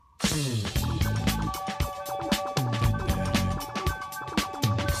You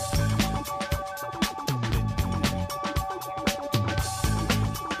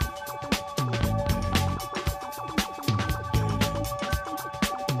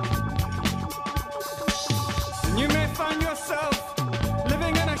may find yourself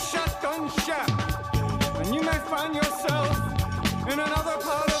living in a shotgun shack, and you may find yourself in another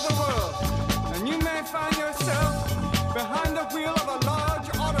part of the world, and you may find yourself behind the wheel of a large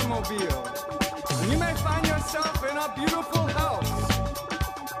automobile, and you may find yourself in a beautiful house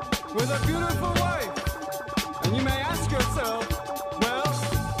with a beautiful wife, and you may ask yourself, well,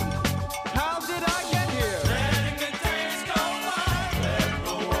 how did I get here? Letting the days go by, let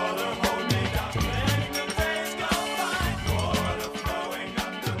the water hold me down. Letting the days go by, water flowing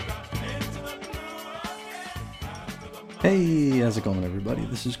underground into the blue again. Hey, how's it going, everybody?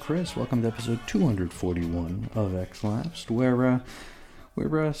 This is Chris. Welcome to episode 241 of X-Lapsed, where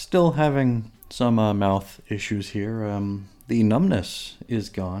we're still having some mouth issues here. The numbness is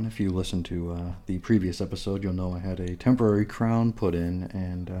gone. If you listen to the previous episode, you'll know I had a temporary crown put in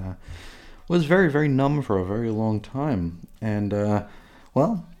and was very, very numb for a very long time. And, the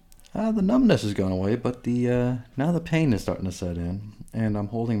numbness has gone away, but now the pain is starting to set in. And I'm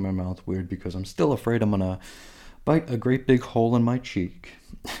holding my mouth weird because I'm still afraid I'm going to bite a great big hole in my cheek.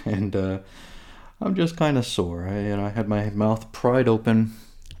 And I'm just kind of sore. I had my mouth pried open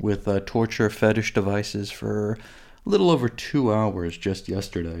with torture fetish devices for a little over 2 hours just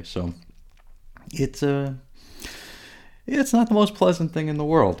yesterday. So it's not the most pleasant thing in the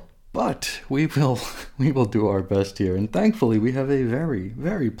world, but we will do our best here. And thankfully, we have a very,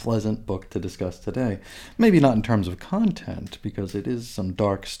 very pleasant book to discuss today. Maybe not in terms of content, because it is some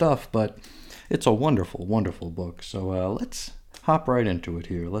dark stuff, but it's a wonderful, wonderful book. So let's hop right into it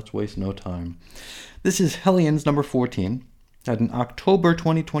here. Let's waste no time. This is Hellions number 14. Had an October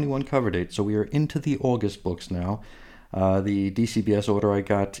 2021 cover date, so we are into the August books now. The DCBS order I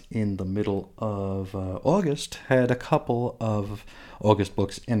got in the middle of August had a couple of August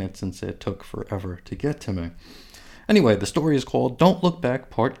books in it, since it took forever to get to me. Anyway, the story is called Don't Look Back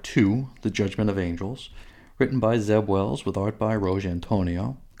Part 2, The Judgment of Angels, written by Zeb Wells with art by Roge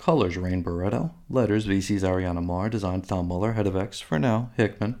Antonio, colors Rain Barretto, letters VC's Ariana Marr, designs Tom Muller, head of X, for now,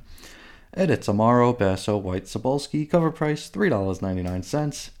 Hickman. Edits Amaro, Basso, White, Sobolski, cover price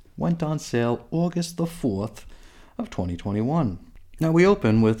 $3.99, went on sale August the 4th of 2021. Now we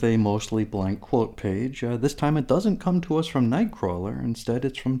open with a mostly blank quote page. This time it doesn't come to us from Nightcrawler, instead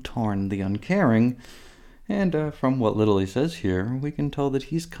it's from Tarn the Uncaring, and from what little he says here, we can tell that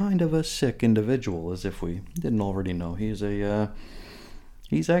he's kind of a sick individual, as if we didn't already know. He's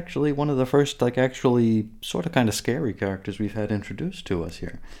actually one of the first, actually sort of kind of scary characters we've had introduced to us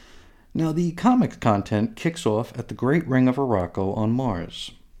here. Now, the comics content kicks off at the Great Ring of Arakko on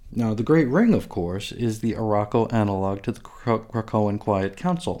Mars. Now, the Great Ring, of course, is the Arakko analog to the Krakoan Quiet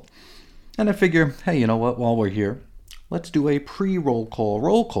Council. And I figure, hey, you know what, while we're here, let's do a pre-roll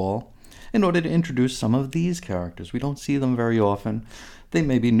call in order to introduce some of these characters. We don't see them very often. They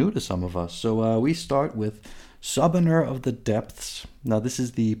may be new to some of us. So we start with Summoner of the Depths. Now, this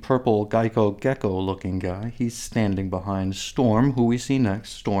is the purple Gecko-looking guy. He's standing behind Storm, who we see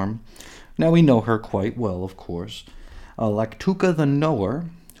next, Storm. Now, we know her quite well, of course. Laktuka the Knower,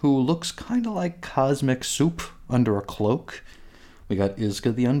 who looks kind of like cosmic soup under a cloak. We got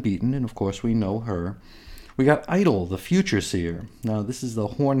Izka the Unbeaten, and of course we know her. We got Idol, the Future Seer. Now, this is the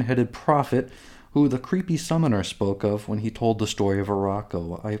horn-headed prophet who the creepy summoner spoke of when he told the story of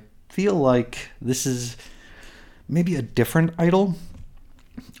Arakko. I feel like this is maybe a different Idol.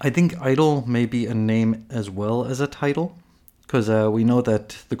 I think Idol may be a name as well as a title, because we know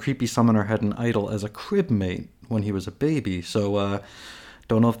that the creepy summoner had an idol as a crib mate when he was a baby, so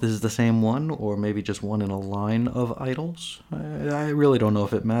don't know if this is the same one, or maybe just one in a line of idols. I really don't know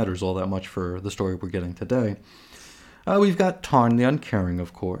if it matters all that much for the story we're getting today. We've got Tarn the Uncaring,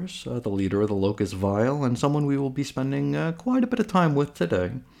 of course, the leader of the Locust Vial, and someone we will be spending quite a bit of time with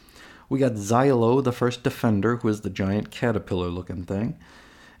today. We got Xylo, the first Defender, who is the giant caterpillar-looking thing.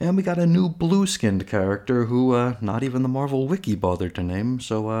 And we got a new blue-skinned character who not even the Marvel Wiki bothered to name,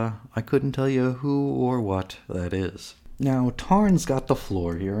 so I couldn't tell you who or what that is. Now, Tarn's got the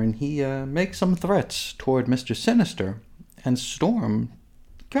floor here, and he makes some threats toward Mr. Sinister, and Storm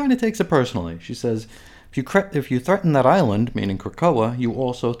kind of takes it personally. She says, if you threaten that island, meaning Krakoa, you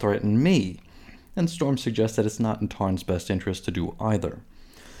also threaten me. And Storm suggests that it's not in Tarn's best interest to do either.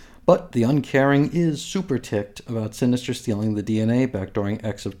 But the Uncaring is super ticked about Sinister stealing the DNA back during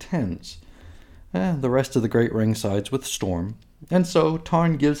X of Tens. The rest of the Great Ring sides with Storm, and so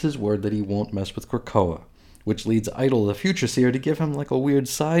Tarn gives his word that he won't mess with Krakoa. which leads Idol, the future seer, to give him like a weird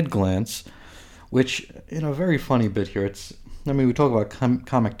side glance, which, in a very funny bit here, we talk about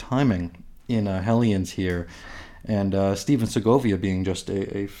comic timing in Hellions here, and Steven Segovia being just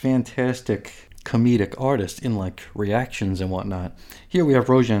a fantastic comedic artist in like reactions and whatnot. Here we have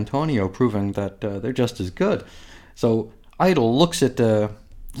Rosa Antonio proving that they're just as good. So Idol looks at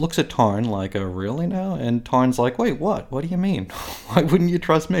Tarn like, really now? And Tarn's like, wait, what? What do you mean? Why wouldn't you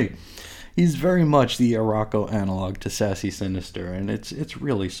trust me? He's very much the Arakko analog to Sassy Sinister, and it's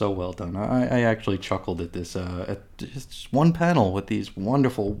really so well done. I actually chuckled at this, at just one panel with these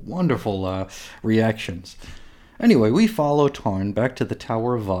wonderful, wonderful reactions. Anyway, we follow Tarn back to the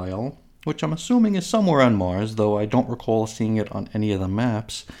Tower of Vile, which I'm assuming is somewhere on Mars, though I don't recall seeing it on any of the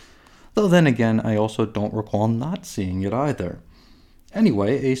maps. Though then again, I also don't recall not seeing it either.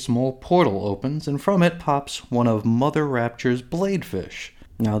 Anyway, a small portal opens, and from it pops one of Mother Rapture's Bladefish.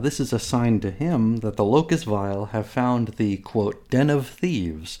 Now, this is a sign to him that the Locust Vile have found the, quote, Den of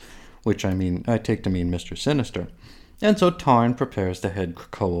Thieves, which I take to mean Mr. Sinister. And so Tarn prepares to head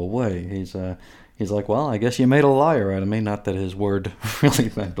Krakoa away. He's like, well, I guess you made a liar out of me, not that his word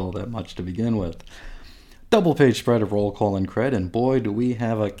really meant all that much to begin with. Double-page spread of roll call and cred, and boy, do we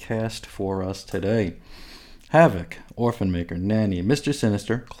have a cast for us today. Havoc, Orphan Maker, Nanny, Mr.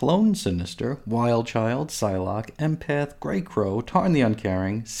 Sinister, Clone Sinister, Wild Child, Psylocke, Empath, Grey Crow, Tarn the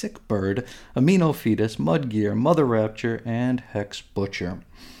Uncaring, Sick Bird, Amino Fetus, Mudgear, Mother Rapture, and Hex Butcher.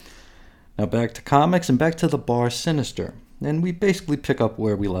 Now back to comics and back to the Bar Sinister, and we basically pick up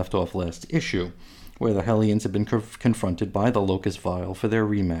where we left off last issue, where the Hellions have been confronted by the Locust Vile for their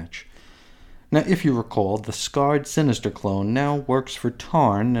rematch. Now, if you recall, the scarred Sinister clone now works for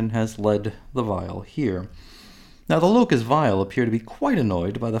Tarn and has led the Vile here. Now, the Locust Vile appear to be quite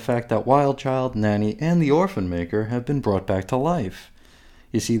annoyed by the fact that Wild Child, Nanny, and the Orphan Maker have been brought back to life.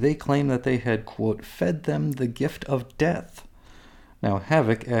 You see, they claim that they had, quote, fed them the gift of death. Now,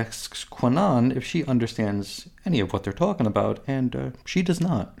 Havoc asks Kwannon if she understands any of what they're talking about, and she does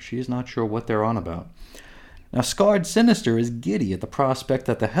not. She is not sure what they're on about. Now, Scarred Sinister is giddy at the prospect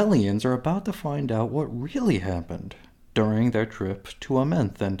that the Hellions are about to find out what really happened during their trip to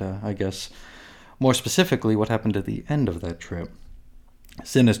Amenth, and I guess more specifically what happened at the end of that trip.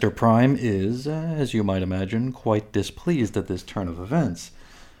 Sinister Prime is, as you might imagine, quite displeased at this turn of events,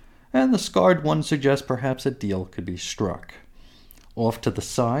 and the Scarred One suggests perhaps a deal could be struck. Off to the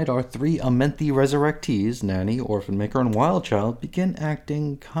side, our three Amenthi resurrectees, Nanny, Orphan Maker, and Wild Child, begin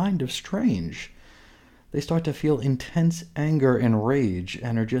acting kind of strange. They start to feel intense anger and rage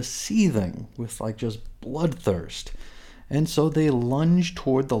and are just seething with just bloodthirst. And so they lunge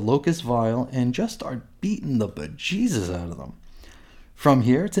toward the Locust Vile and just start beating the bejesus out of them. From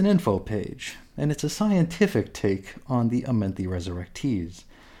here, it's an info page, and it's a scientific take on the Amenthi resurrectees.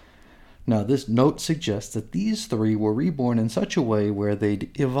 Now, this note suggests that these three were reborn in such a way where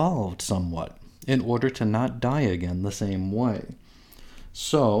they'd evolved somewhat in order to not die again the same way.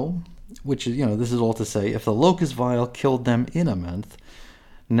 So, which is, this is all to say, if the Locust Vile killed them in Amenth,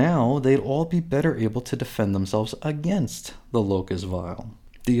 now they'd all be better able to defend themselves against the Locust Vile.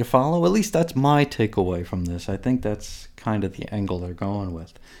 Do you follow? At least that's my takeaway from this. I think that's kind of the angle they're going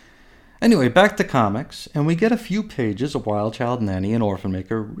with. Anyway, back to comics, and we get a few pages of Wild Child, Nanny, and Orphan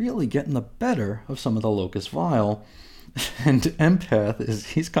Maker really getting the better of some of the Locust Vile. And Empath,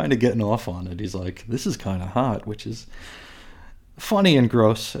 he's kind of getting off on it. He's like, this is kind of hot, which is funny and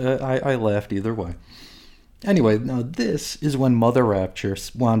gross. I laughed either way. Anyway, now this is when Mother Rapture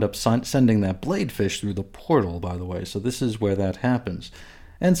wound up sending that Bladefish through the portal, by the way. So this is where that happens.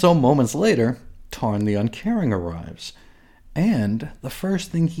 And so moments later, Tarn the Uncaring arrives. And the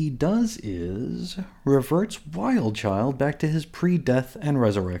first thing he does is reverts Wild Child back to his pre-death and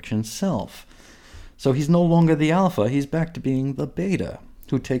resurrection self. So he's no longer the Alpha, he's back to being the Beta,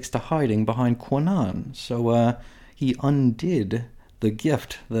 who takes to hiding behind Kwannon. So he undid the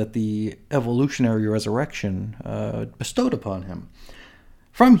gift that the evolutionary resurrection bestowed upon him.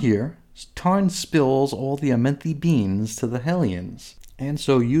 From here, Tarn spills all the Amenthi beans to the Hellions. And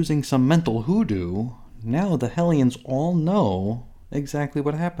so using some mental hoodoo, now the Hellions all know exactly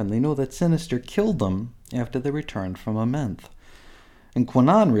what happened. They know that Sinister killed them after they returned from Amenth. And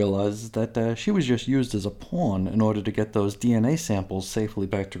Kwannon realizes that she was just used as a pawn in order to get those DNA samples safely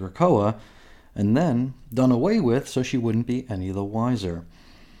back to Krakoa, and then done away with so she wouldn't be any the wiser.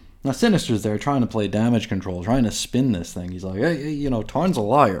 Now Sinister's there trying to play damage control, trying to spin this thing. He's like, hey, Tarn's a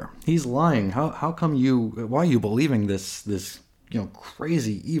liar. He's lying. How come why are you believing this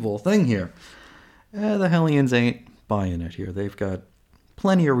crazy evil thing here? The Hellions ain't buying it here. They've got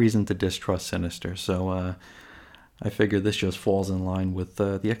plenty of reason to distrust Sinister, so I figure this just falls in line with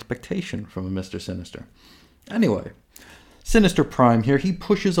the expectation from a Mr. Sinister. Anyway, Sinister Prime here, he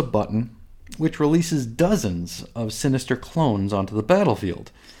pushes a button which releases dozens of Sinister clones onto the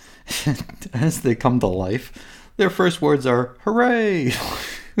battlefield. As they come to life, their first words are, "Hooray!"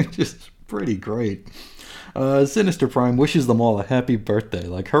 which is pretty great. Sinister Prime wishes them all a happy birthday,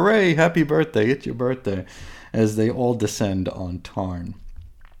 like, "Hooray, happy birthday, it's your birthday," as they all descend on Tarn.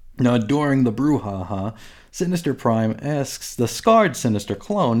 Now, during the brouhaha, Sinister Prime asks the scarred Sinister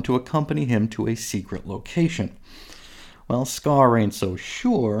clone to accompany him to a secret location. Well, Scar ain't so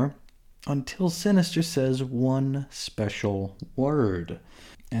sure until Sinister says one special word.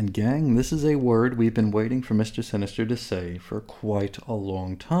 And gang, this is a word we've been waiting for Mr. Sinister to say for quite a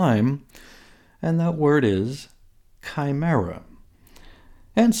long time, and that word is Chimera.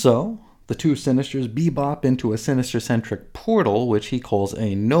 And so, the two Sinisters bebop into a Sinister-centric portal, which he calls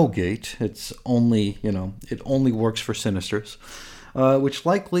a no-gate. It's only, it only works for Sinisters, which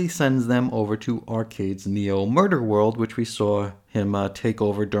likely sends them over to Arcade's Neo Murder World, which we saw him take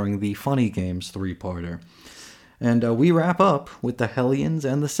over during the Funny Games 3-parter. And we wrap up with the Hellions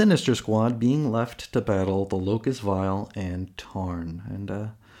and the Sinister Squad being left to battle the Locust Vial and Tarn.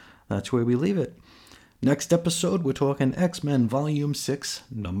 And that's where we leave it. Next episode, we're talking X-Men Volume 6,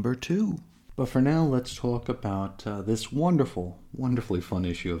 Number 2. But for now, let's talk about this wonderfully fun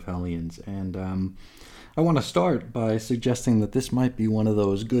issue of Hellions. And I want to start by suggesting that this might be one of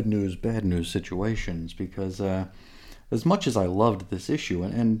those good news, bad news situations, because as much as I loved this issue,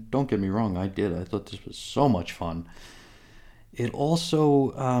 and don't get me wrong, I did. I thought this was so much fun. It also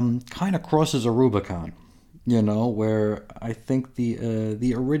kind of crosses a Rubicon, where I think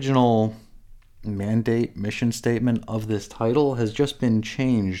the original mandate, mission statement of this title has just been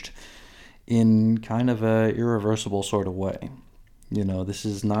changed in kind of a irreversible sort of way. This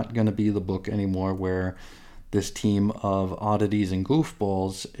is not going to be the book anymore where this team of oddities and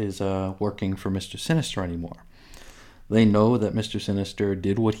goofballs is working for Mr. Sinister anymore. They know that Mr. Sinister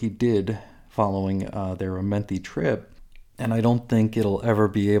did what he did following their Amenthi trip, and I don't think it'll ever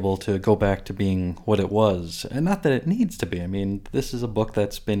be able to go back to being what it was. And not that it needs to be. I mean, this is a book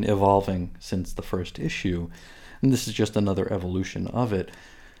that's been evolving since the first issue, and this is just another evolution of it.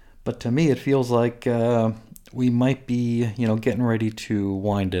 But to me, it feels like we might be, getting ready to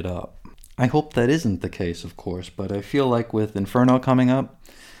wind it up. I hope that isn't the case, of course, but I feel like with Inferno coming up,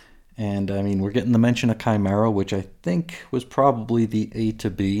 and I mean, we're getting the mention of Chimera, which I think was probably the A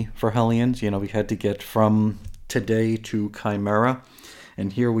to B for Hellions. We had to get from today to Chimera,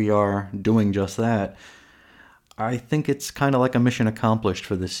 and here we are doing just that. I think it's kind of like a mission accomplished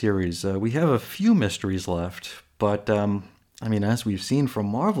for this series. We have a few mysteries left, but as we've seen from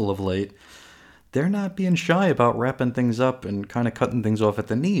Marvel of late, they're not being shy about wrapping things up and kind of cutting things off at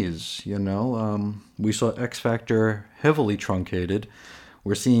the knees, We saw X-Factor heavily truncated.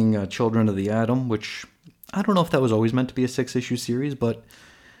 We're seeing Children of the Atom, which I don't know if that was always meant to be a 6-issue series, but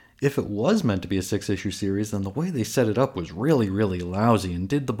if it was meant to be a 6-issue series, then the way they set it up was really, really lousy and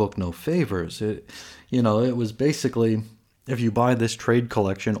did the book no favors. It was basically, if you buy this trade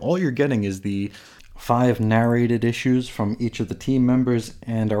collection, all you're getting is the 5 narrated issues from each of the team members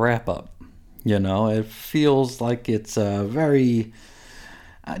and a wrap-up. It feels like it's very,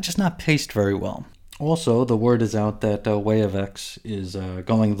 just not paced very well. Also, the word is out that Way of X is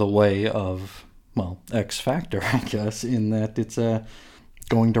going the way of, X Factor, I guess, in that it's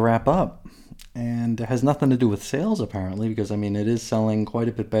going to wrap up. And it has nothing to do with sales, apparently, because, it is selling quite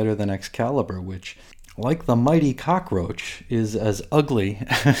a bit better than Excalibur, which, like the mighty cockroach, is as ugly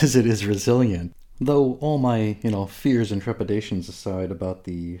as it is resilient. Though all my, fears and trepidations aside about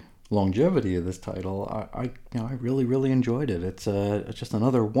the longevity of this title, I really, really enjoyed it. It's just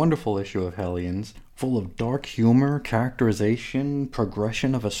another wonderful issue of Hellions, full of dark humor, characterization,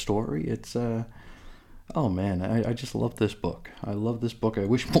 progression of a story. It's oh man, I just love this book. I love this book. I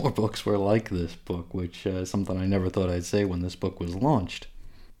wish more books were like this book, which is something I never thought I'd say when this book was launched.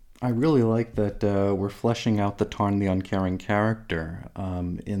 I really like that we're fleshing out the Tarn the Uncaring character,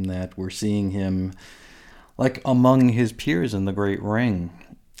 in that we're seeing him like among his peers in the Great Ring,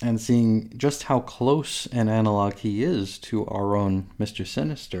 and seeing just how close an analog he is to our own Mr.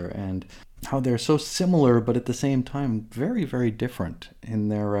 Sinister, and how they're so similar, but at the same time very, very different in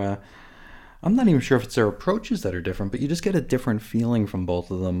their... I'm not even sure if it's their approaches that are different, but you just get a different feeling from both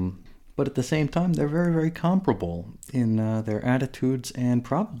of them. But at the same time, they're very, very comparable in their attitudes and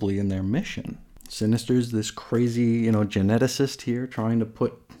probably in their mission. Sinister's this crazy, geneticist here trying to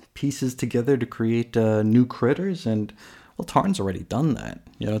put pieces together to create new critters, and well, Tarn's already done that.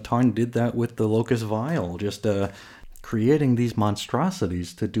 Tarn did that with the Locust Vial, just creating these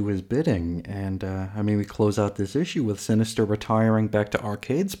monstrosities to do his bidding. And we close out this issue with Sinister retiring back to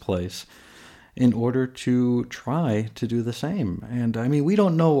Arcade's place, in order to try to do the same. And I mean, we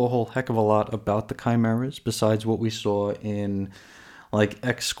don't know a whole heck of a lot about the Chimeras besides what we saw in like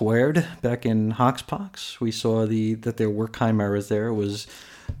X Squared back in Hoxpox. We saw that there were Chimeras there. It was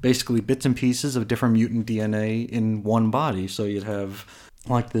basically bits and pieces of different mutant DNA in one body. So you'd have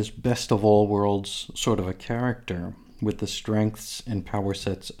like this best of all worlds sort of a character with the strengths and power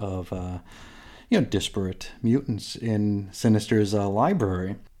sets of disparate mutants in Sinister's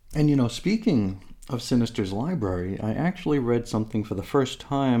library. And, speaking of Sinister's library, I actually read something for the first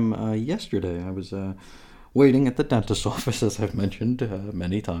time yesterday. I was waiting at the dentist's office, as I've mentioned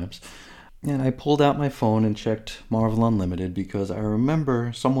many times. And I pulled out my phone and checked Marvel Unlimited because I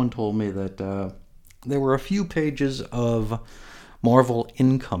remember someone told me that there were a few pages of Marvel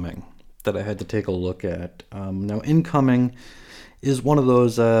Incoming that I had to take a look at. Now, Incoming is one of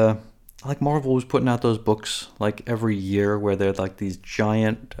those... like Marvel was putting out those books like every year where they're like these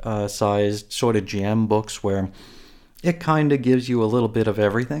giant sized sort of jam books where it kind of gives you a little bit of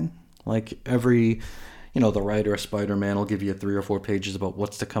everything. Like the writer of Spider-Man will give you 3 or 4 pages about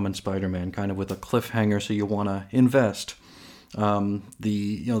what's to come in Spider-Man, kind of with a cliffhanger so you want to invest.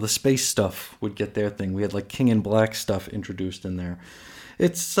 The space stuff would get their thing. We had like King in Black stuff introduced in there.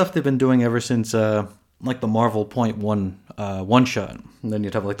 It's stuff they've been doing ever since like the Marvel Point One one shot. And then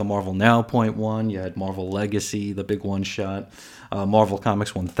you'd have like the Marvel Now Point One. You had Marvel Legacy, the big one shot. Marvel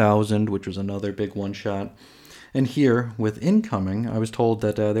Comics 1000, which was another big one shot. And here with Incoming, I was told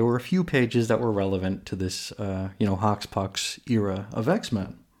that there were a few pages that were relevant to this Hoxpox era of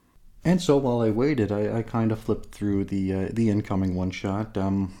X-Men. And so while I waited, I kind of flipped through the Incoming one shot.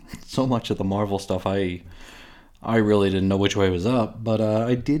 So much of the Marvel stuff I really didn't know which way was up, but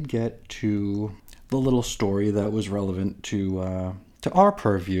I did get to the little story that was relevant to our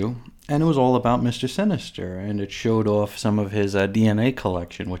purview, and it was all about Mr. Sinister, and it showed off some of his DNA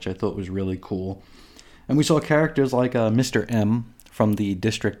collection, which I thought was really cool. And we saw characters like Mr. M from the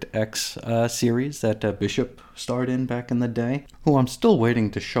District X series that Bishop starred in back in the day, who I'm still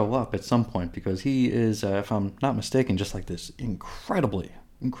waiting to show up at some point because he is, if I'm not mistaken, just like this incredibly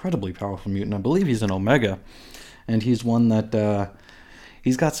powerful mutant. I believe he's an Omega, and he's one that...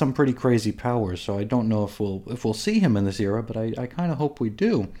 he's got some pretty crazy powers, so I don't know if we'll see him in this era, but I kind of hope we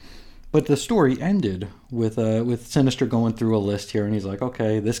do. But the story ended with Sinister going through a list here, and he's like,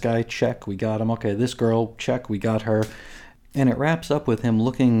 okay, this guy, check, we got him. Okay, this girl, check, we got her. And it wraps up with him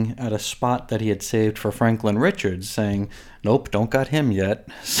looking at a spot that he had saved for Franklin Richards, saying, nope, don't got him yet.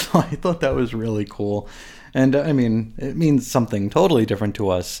 So I thought that was really cool. And, I mean, it means something totally different to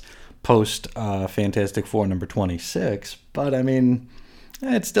us post Fantastic Four number 26, but, I mean...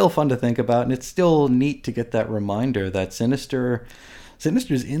 it's still fun to think about, and it's still neat to get that reminder that Sinister's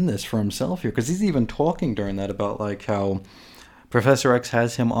in this for himself here, because he's even talking during that about like how Professor X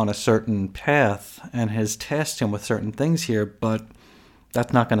has him on a certain path and has tasked him with certain things here, but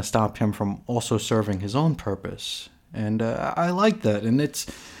that's not going to stop him from also serving his own purpose. And I like that, and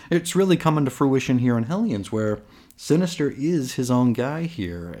it's really coming to fruition here in Hellions, where Sinister is his own guy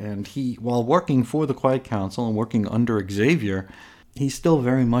here, and he, while working for the Quiet Council and working under Xavier, he's still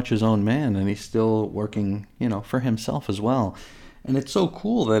very much his own man, and he's still working, for himself as well. And it's so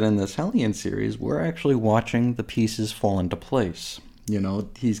cool that in this Hellion series, we're actually watching the pieces fall into place.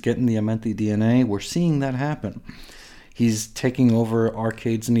 He's getting the Amenthi DNA. We're seeing that happen. He's taking over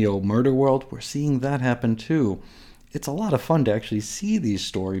Arcade's Neo Murder World. We're seeing that happen too. It's a lot of fun to actually see these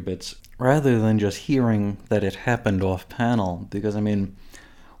story bits rather than just hearing that it happened off panel. Because,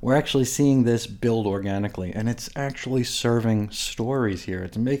 we're actually seeing this build organically, and it's actually serving stories here.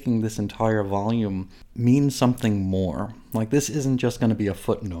 It's making this entire volume mean something more. Like, this isn't just going to be a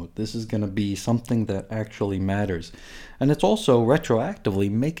footnote. This is going to be something that actually matters. And it's also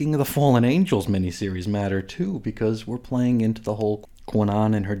retroactively making the Fallen Angels miniseries matter, too, because we're playing into the whole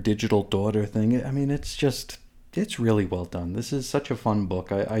Kwannon and her digital daughter thing. It's really well done. This is such a fun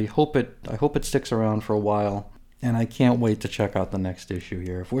book. I hope it sticks around for a while. And I can't wait to check out the next issue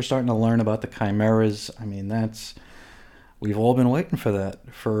here. If we're starting to learn about the Chimeras, we've all been waiting for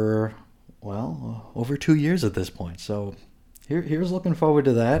that for, over 2 years at this point. So here's looking forward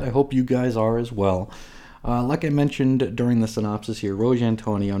to that. I hope you guys are as well. Like I mentioned during the synopsis here, Roge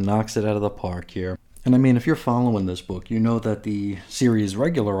Antonio knocks it out of the park here. And if you're following this book, you know that the series'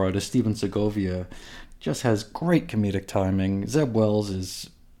 regular artist, Steven Segovia, just has great comedic timing. Zeb Wells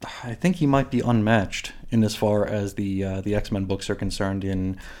I think he might be unmatched in as far as the X-Men books are concerned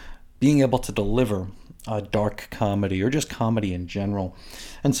in being able to deliver a dark comedy or just comedy in general.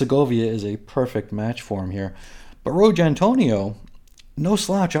 And Segovia is a perfect match for him here. But Roge Antonio, no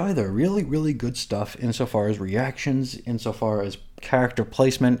slouch either. Really, really good stuff insofar as reactions, insofar as character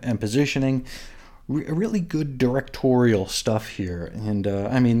placement and positioning. Really good directorial stuff here. And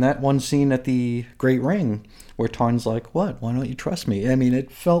I mean, that one scene at the Great Ring where Tarn's like, "What? Why don't you trust me?" I mean,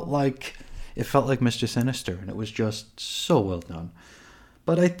 it felt like Mr. Sinister, and it was just so well done.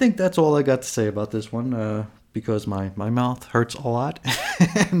 But I think that's all I got to say about this one, because my mouth hurts a lot,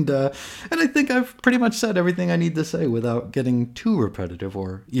 and I think I've pretty much said everything I need to say without getting too repetitive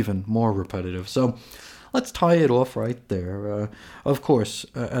or even more repetitive. So let's tie it off right there. Of course,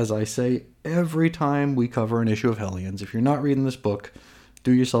 as I say every time we cover an issue of Hellions, if you're not reading this book,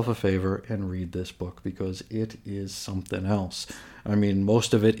 do yourself a favor and read this book, because it is something else. I mean,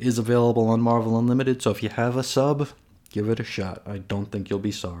 most of it is available on Marvel Unlimited, so if you have a sub, give it a shot. I don't think you'll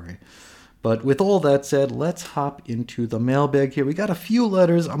be sorry. But with all that said, let's hop into the mailbag here. We got a few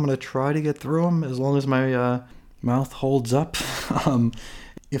letters. I'm going to try to get through them as long as my mouth holds up.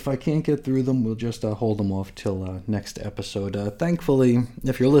 If I can't get through them, we'll just hold them off till next episode. Thankfully,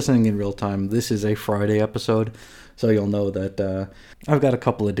 if you're listening in real time, this is a Friday episode, so you'll know that I've got a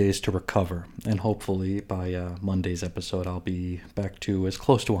couple of days to recover, and hopefully by Monday's episode, I'll be back to as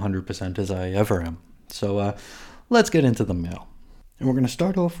close to 100% as I ever am. So let's get into the mail. And we're going to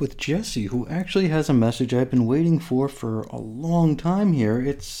start off with Jesse, who actually has a message I've been waiting for a long time here.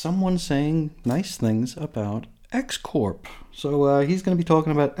 It's someone saying nice things about X-Corp. So he's going to be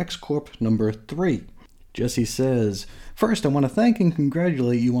talking about X-Corp number 3. Jesse says, "First, I want to thank and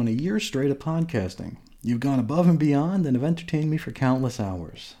congratulate you on a year straight of podcasting. You've gone above and beyond and have entertained me for countless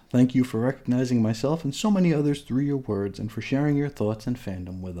hours. Thank you for recognizing myself and so many others through your words and for sharing your thoughts and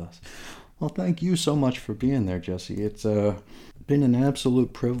fandom with us." Well, thank you so much for being there, Jesse. It's been an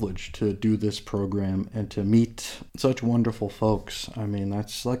absolute privilege to do this program and to meet such wonderful folks. I mean,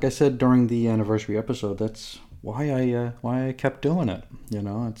 that's, like I said during the anniversary episode, that's why I kept doing it. You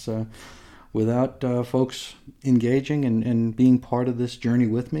know, it's without folks engaging and being part of this journey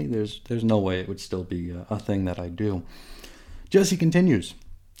with me, there's no way it would still be a thing that I do. Jesse continues,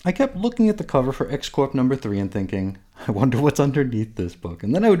 "I kept looking at the cover for X-Corp number 3 and thinking, I wonder what's underneath this book.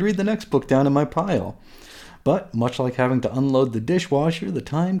 And then I would read the next book down in my pile. But much like having to unload the dishwasher, the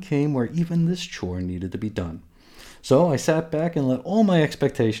time came where even this chore needed to be done. So I sat back and let all my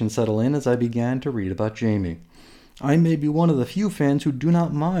expectations settle in as I began to read about Jamie. I may be one of the few fans who do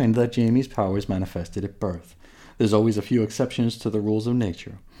not mind that Jamie's powers manifested at birth. There's always a few exceptions to the rules of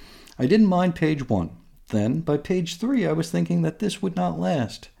nature. I didn't mind page 1. Then, by page 3, I was thinking that this would not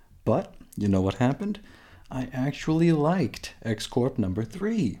last. But, you know what happened? I actually liked X-Corp number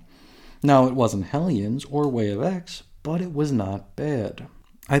 3. Now, it wasn't Hellions or Way of X, but it was not bad.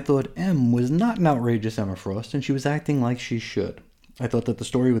 I thought M was not an outrageous Emma Frost, and she was acting like she should. I thought that the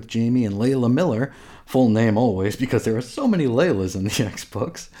story with Jamie and Layla Miller, full name always because there are so many Laylas in the X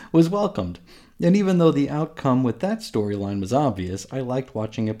books, was welcomed. And even though the outcome with that storyline was obvious, I liked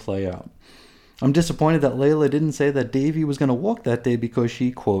watching it play out. I'm disappointed that Layla didn't say that Davy was going to walk that day because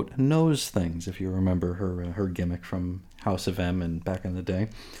she, quote, knows things, if you remember her gimmick from House of M and back in the day.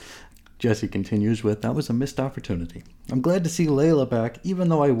 Jesse continues with, "That was a missed opportunity. I'm glad to see Layla back, even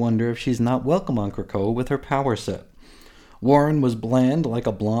though I wonder if she's not welcome on Krakoa with her power set. Warren was bland like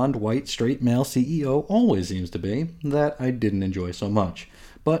a blonde, white, straight male CEO always seems to be. That I didn't enjoy so much.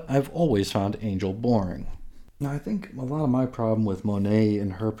 But I've always found Angel boring." Now, I think a lot of my problem with Monet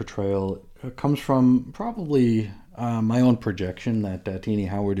and her portrayal comes from probably my own projection that Tini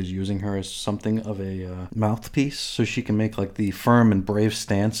Howard is using her as something of a mouthpiece so she can make like the firm and brave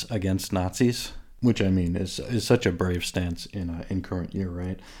stance against Nazis, which I mean is such a brave stance in current year,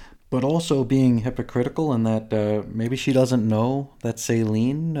 right? But also being hypocritical in that maybe she doesn't know that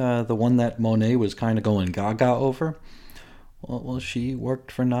Celine, the one that Monet was kind of going gaga over, well, she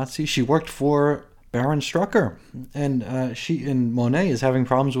worked for Nazis. She worked for Baron Strucker, and she and Monet is having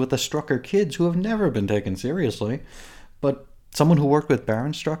problems with the Strucker kids who have never been taken seriously, but someone who worked with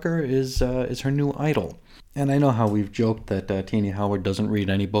Baron Strucker is her new idol. And I know how we've joked that Tini Howard doesn't read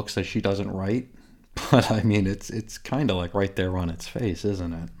any books that she doesn't write, but I mean it's kind of like right there on its face,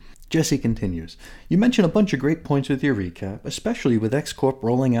 isn't it? Jesse continues, "You mentioned a bunch of great points with your recap, especially with X-Corp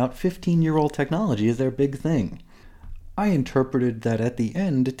rolling out 15-year-old technology as their big thing. I interpreted that at the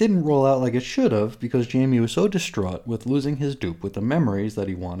end it didn't roll out like it should have because Jamie was so distraught with losing his dupe with the memories that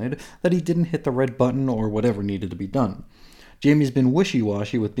he wanted that he didn't hit the red button or whatever needed to be done. Jamie's been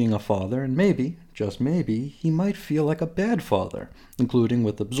wishy-washy with being a father, and maybe, just maybe, he might feel like a bad father, including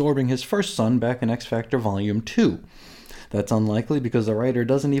with absorbing his first son back in X-Factor Volume 2. That's unlikely because the writer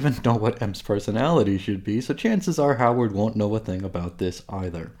doesn't even know what M's personality should be, so chances are Howard won't know a thing about this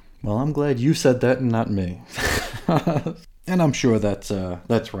either." Well, I'm glad you said that and not me. And I'm sure that's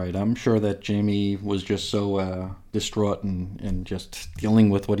right. I'm sure that Jamie was just so distraught and just dealing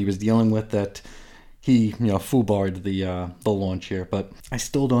with what he was dealing with that he, foobarred the launch here. But I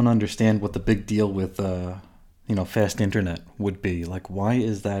still don't understand what the big deal with fast internet would be. Like, why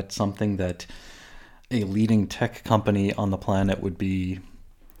is that something that a leading tech company on the planet would be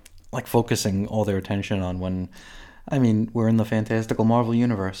like focusing all their attention on when, I mean, we're in the fantastical Marvel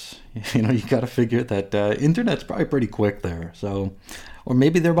universe. You got to figure that internet's probably pretty quick there. So, or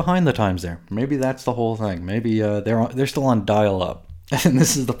maybe they're behind the times there. Maybe that's the whole thing. Maybe they're still on dial-up, and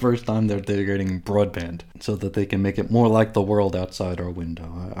this is the first time they're getting broadband, so that they can make it more like the world outside our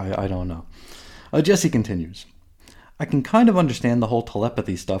window. I don't know. Jesse continues. I can kind of understand the whole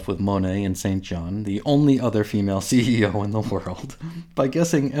telepathy stuff with Monet and St. John, the only other female CEO in the world, by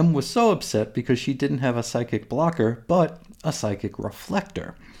guessing M was so upset because she didn't have a psychic blocker, but a psychic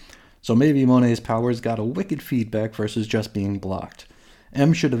reflector. So maybe Monet's powers got a wicked feedback versus just being blocked.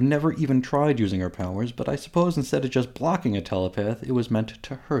 M should have never even tried using her powers, but I suppose instead of just blocking a telepath, it was meant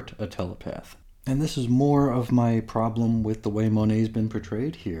to hurt a telepath. And this is more of my problem with the way Monet's been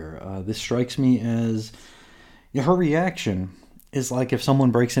portrayed here. This strikes me as... her reaction is like if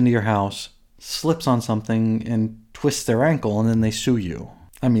someone breaks into your house, slips on something, and twists their ankle, and then they sue you.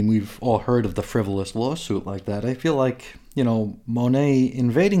 I mean, we've all heard of the frivolous lawsuit like that. I feel like, Monet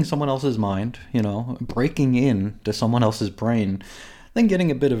invading someone else's mind, breaking in to someone else's brain, then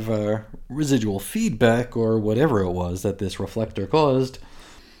getting a bit of residual feedback or whatever it was that this reflector caused,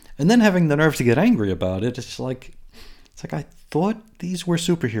 and then having the nerve to get angry about it. It's like I thought these were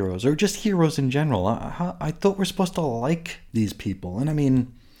superheroes, or just heroes in general. I thought we're supposed to like these people. And I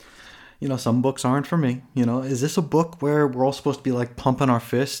mean, some books aren't for me. Is this a book where we're all supposed to be like pumping our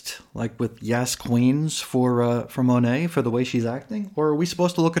fist, like with Yas Queens for Monet for the way she's acting? Or are we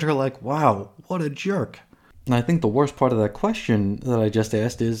supposed to look at her like, wow, what a jerk? And I think the worst part of that question that I just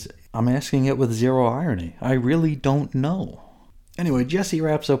asked is, I'm asking it with zero irony. I really don't know. Anyway, Jesse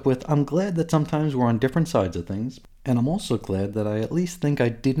wraps up with, I'm glad that sometimes we're on different sides of things, and I'm also glad that I at least think I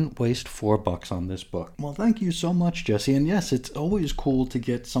didn't waste $4 on this book. Well, thank you so much, Jesse. And yes, it's always cool to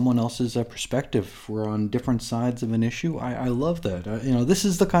get someone else's perspective if we're on different sides of an issue. I love that. This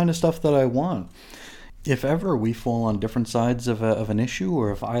is the kind of stuff that I want. If ever we fall on different sides of an issue,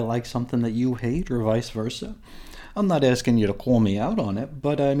 or if I like something that you hate, or vice versa, I'm not asking you to call me out on it,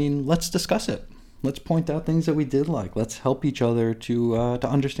 but I mean, let's discuss it. Let's point out things that we did like. Let's help each other to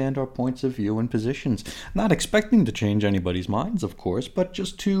understand our points of view and positions. Not expecting to change anybody's minds, of course, but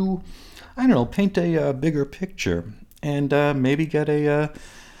just to, paint a bigger picture and maybe get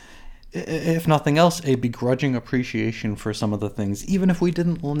if nothing else, a begrudging appreciation for some of the things, even if we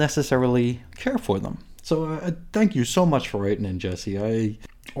didn't necessarily care for them. So thank you so much for writing in, Jesse. I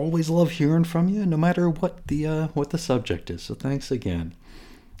always love hearing from you, no matter what the subject is. So thanks again.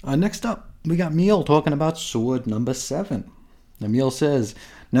 Next up, we got Meal talking about Sword number 7. Emil says,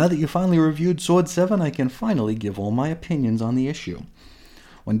 now that you finally reviewed Sword 7, I can finally give all my opinions on the issue.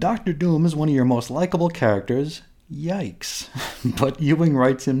 When Doctor Doom is one of your most likable characters, yikes. But Ewing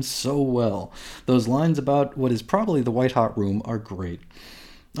writes him so well. Those lines about what is probably the white hot room are great.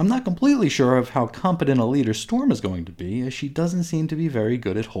 I'm not completely sure of how competent a leader Storm is going to be, as she doesn't seem to be very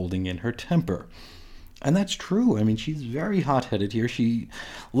good at holding in her temper. And that's true. I mean, she's very hot-headed here. She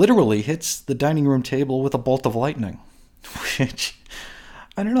literally hits the dining room table with a bolt of lightning. Which,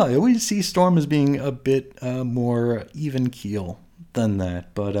 I don't know. I always see Storm as being a bit more even keel than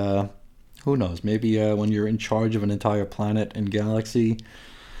that. But who knows? Maybe when you're in charge of an entire planet and galaxy,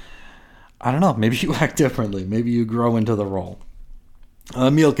 I don't know. Maybe you act differently. Maybe you grow into the role.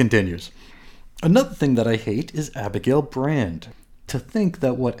 Emil continues. Another thing that I hate is Abigail Brand. To think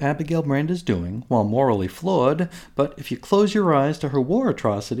that what Abigail Brand is doing, while morally flawed, but if you close your eyes to her war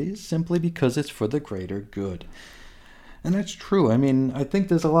atrocities, simply because it's for the greater good. And that's true. I mean, I think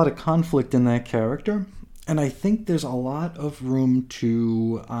there's a lot of conflict in that character, and I think there's a lot of room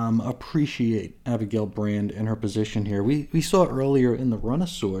to appreciate Abigail Brand and her position here. We saw earlier in the Run of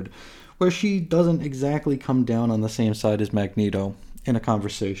Sword, where she doesn't exactly come down on the same side as Magneto in a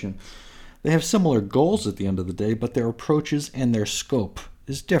conversation. They have similar goals at the end of the day, but their approaches and their scope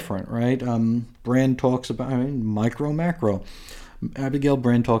is different, right? Brand talks about micro, macro. Abigail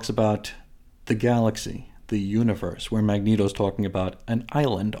Brand talks about the galaxy, the universe, where Magneto's talking about an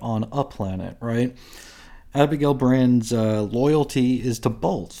island on a planet, right? Abigail Brand's loyalty is to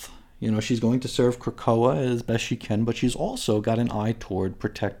both. She's going to serve Krakoa as best she can, but she's also got an eye toward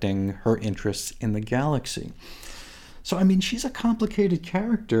protecting her interests in the galaxy. So, I mean, she's a complicated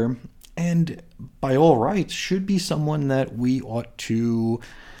character, and by all rights should be someone that we ought to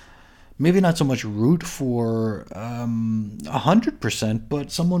maybe not so much root for 100%,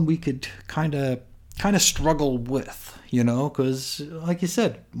 but someone we could kind of struggle with, because like you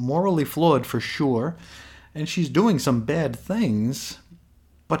said, morally flawed for sure, and she's doing some bad things,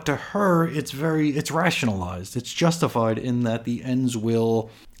 but to her it's rationalized, it's justified in that the ends will,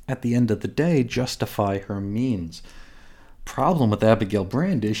 at the end of the day, justify her means. Problem with Abigail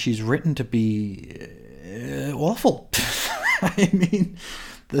Brand is she's written to be awful. I mean,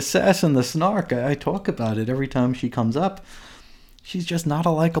 the sass and the snark, I talk about it every time she comes up. She's just not a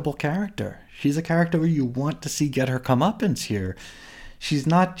likable character. She's a character where you want to see get her comeuppance here. She's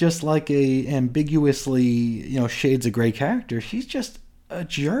not just like a ambiguously, shades of gray character. She's just a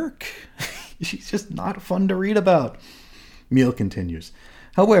jerk. She's just not fun to read about. Meal continues.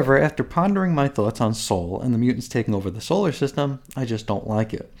 However, after pondering my thoughts on Sol and the mutants taking over the solar system, I just don't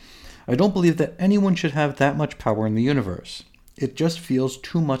like it. I don't believe that anyone should have that much power in the universe. It just feels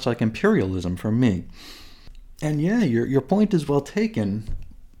too much like imperialism for me. And yeah, your point is well taken,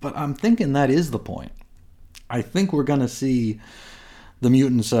 but I'm thinking that is the point. I think we're gonna see the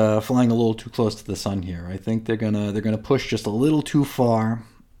mutants flying a little too close to the sun here. I think they're gonna push just a little too far,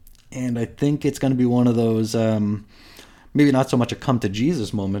 and I think it's gonna be one of those maybe not so much a come to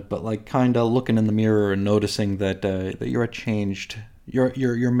Jesus moment, but like kind of looking in the mirror and noticing that you're changed.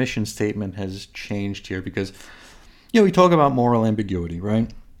 Your mission statement has changed here because we talk about moral ambiguity, right?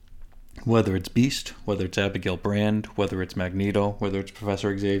 Whether it's Beast, whether it's Abigail Brand, whether it's Magneto, whether it's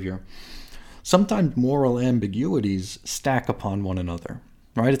Professor Xavier. Sometimes moral ambiguities stack upon one another,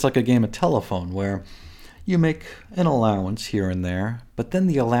 right? It's like a game of telephone where you make an allowance here and there, but then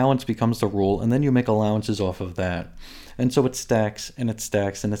the allowance becomes the rule, and then you make allowances off of that. And so it stacks, and it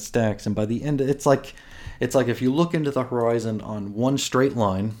stacks, and it stacks, and by the end, it's like if you look into the horizon on one straight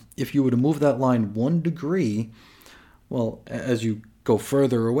line, if you were to move that line 1 degree, well, as you go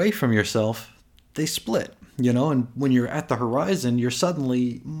further away from yourself, they split. And when you're at the horizon, you're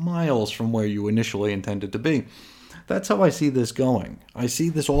suddenly miles from where you initially intended to be. That's how I see this going. I see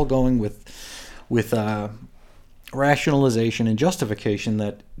this all going with rationalization and justification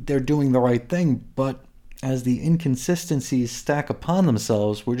that they're doing the right thing, but as the inconsistencies stack upon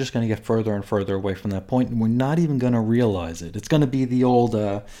themselves, we're just going to get further and further away from that point, and we're not even going to realize it. It's going to be the old,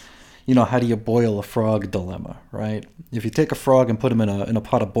 how do you boil a frog dilemma, right? If you take a frog and put him in a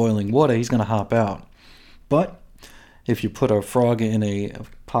pot of boiling water, he's going to hop out. But if you put a frog in a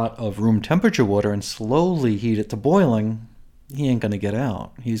pot of room temperature water and slowly heat it to boiling, he ain't going to get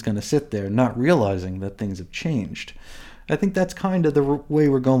out. He's going to sit there not realizing that things have changed. I think that's kind of the way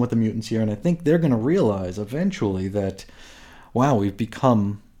we're going with the mutants here, and I think they're going to realize eventually that, wow, we've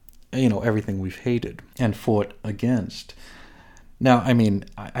become, everything we've hated and fought against. Now, I mean,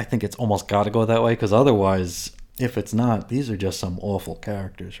 I think it's almost got to go that way, because otherwise, if it's not, these are just some awful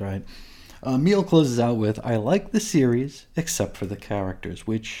characters, right? Meal closes out with, I like the series, except for the characters,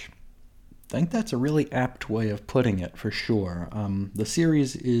 which I think that's a really apt way of putting it, for sure. The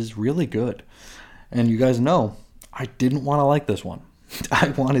series is really good. And you guys know, I didn't want to like this one. I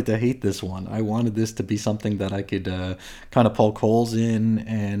wanted to hate this one. I wanted this to be something that I could kind of poke holes in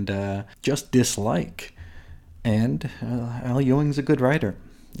and just dislike. And Al Ewing's a good writer.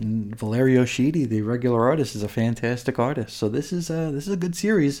 And Valerio Schiti, the regular artist, is a fantastic artist. So this is a good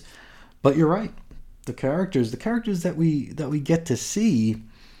series. But you're right. The characters that we get to see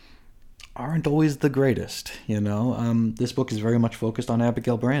aren't always the greatest. This book is very much focused on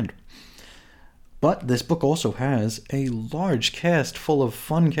Abigail Brand. But this book also has a large cast full of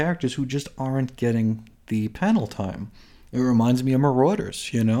fun characters who just aren't getting the panel time. It reminds me of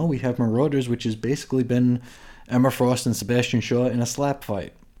Marauders. We have Marauders, which has basically been Emma Frost and Sebastian Shaw in a slap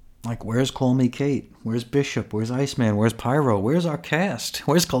fight. Like, where's Call Me Kate? Where's Bishop? Where's Iceman? Where's Pyro? Where's our cast?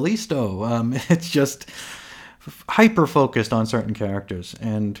 Where's Callisto? It's just hyper-focused on certain characters.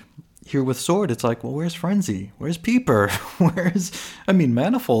 And here with Sword, it's like, well, where's Frenzy? Where's Peeper?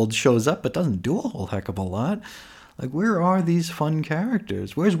 Manifold shows up but doesn't do a whole heck of a lot. Like, where are these fun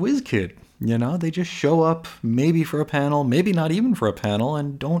characters? Where's WizKid? They just show up maybe for a panel, maybe not even for a panel,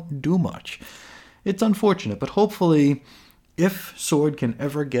 and don't do much. It's unfortunate, but hopefully, if Sword can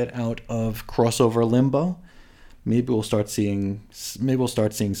ever get out of crossover limbo, maybe we'll start seeing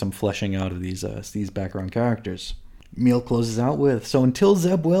some fleshing out of these background characters. Meal closes out with, so until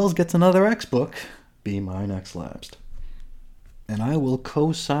Zeb Wells gets another X book, be mine X-Lapsed. And I will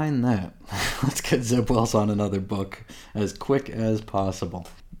co-sign that. Let's get Zeb Wells on another book as quick as possible.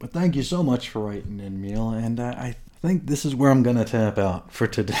 But thank you so much for writing in, Meal, and I think this is where I'm going to tap out for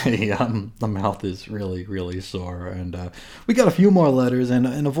today. The mouth is really, really sore, and we got a few more letters and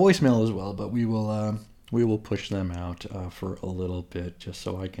a voicemail as well, but we will we will push them out for a little bit, just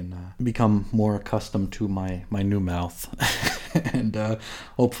so I can become more accustomed to my new mouth, and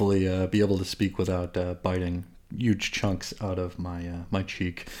hopefully be able to speak without biting huge chunks out of my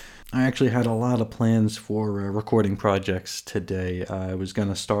cheek. I actually had a lot of plans for recording projects today. I was going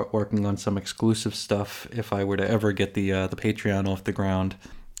to start working on some exclusive stuff if I were to ever get the Patreon off the ground.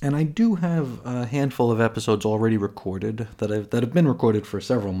 And I do have a handful of episodes already recorded that have been recorded for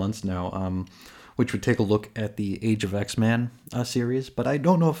several months now, which would take a look at the Age of X-Man series. But I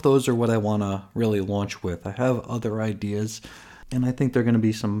don't know if those are what I want to really launch with. I have other ideas, and I think there are going to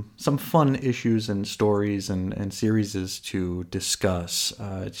be some fun issues and stories and series to discuss.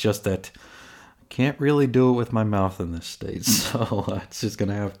 It's just that I can't really do it with my mouth in this state, so it's just going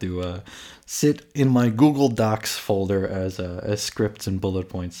to have to sit in my Google Docs folder as scripts and bullet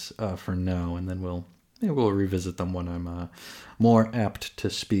points for now, and then we'll revisit them when I'm more apt to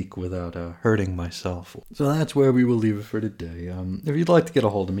speak without hurting myself. So that's where we will leave it for today. If you'd like to get a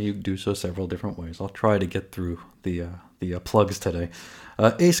hold of me, you can do so several different ways. I'll try to get through the plugs today.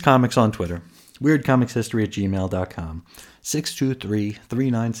 Ace Comics on Twitter, weirdcomicshistory@gmail.com,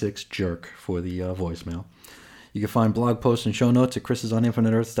 623-396-JERK for the voicemail. You can find blog posts and show notes at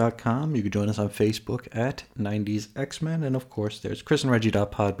chrisisoninfiniteearths.com. You can join us on Facebook at 90s X-Men. And of course, there's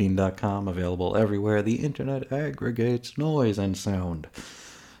chrisandreggie.podbean.com, available everywhere the internet aggregates noise and sound.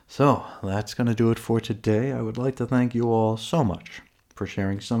 So that's going to do it for today. I would like to thank you all so much for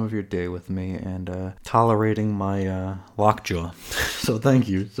sharing some of your day with me and tolerating my lockjaw. So thank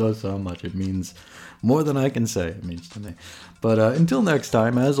you so much. It means more than I can say it means to me. But until next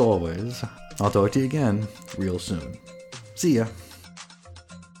time, as always, I'll talk to you again real soon. See ya.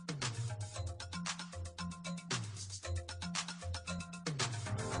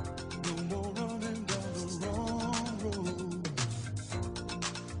 No more running down the wrong road,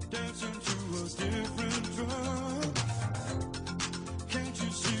 dancing to a different drum. Can't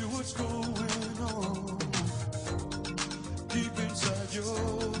you see what's going on deep inside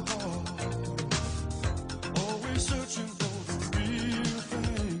your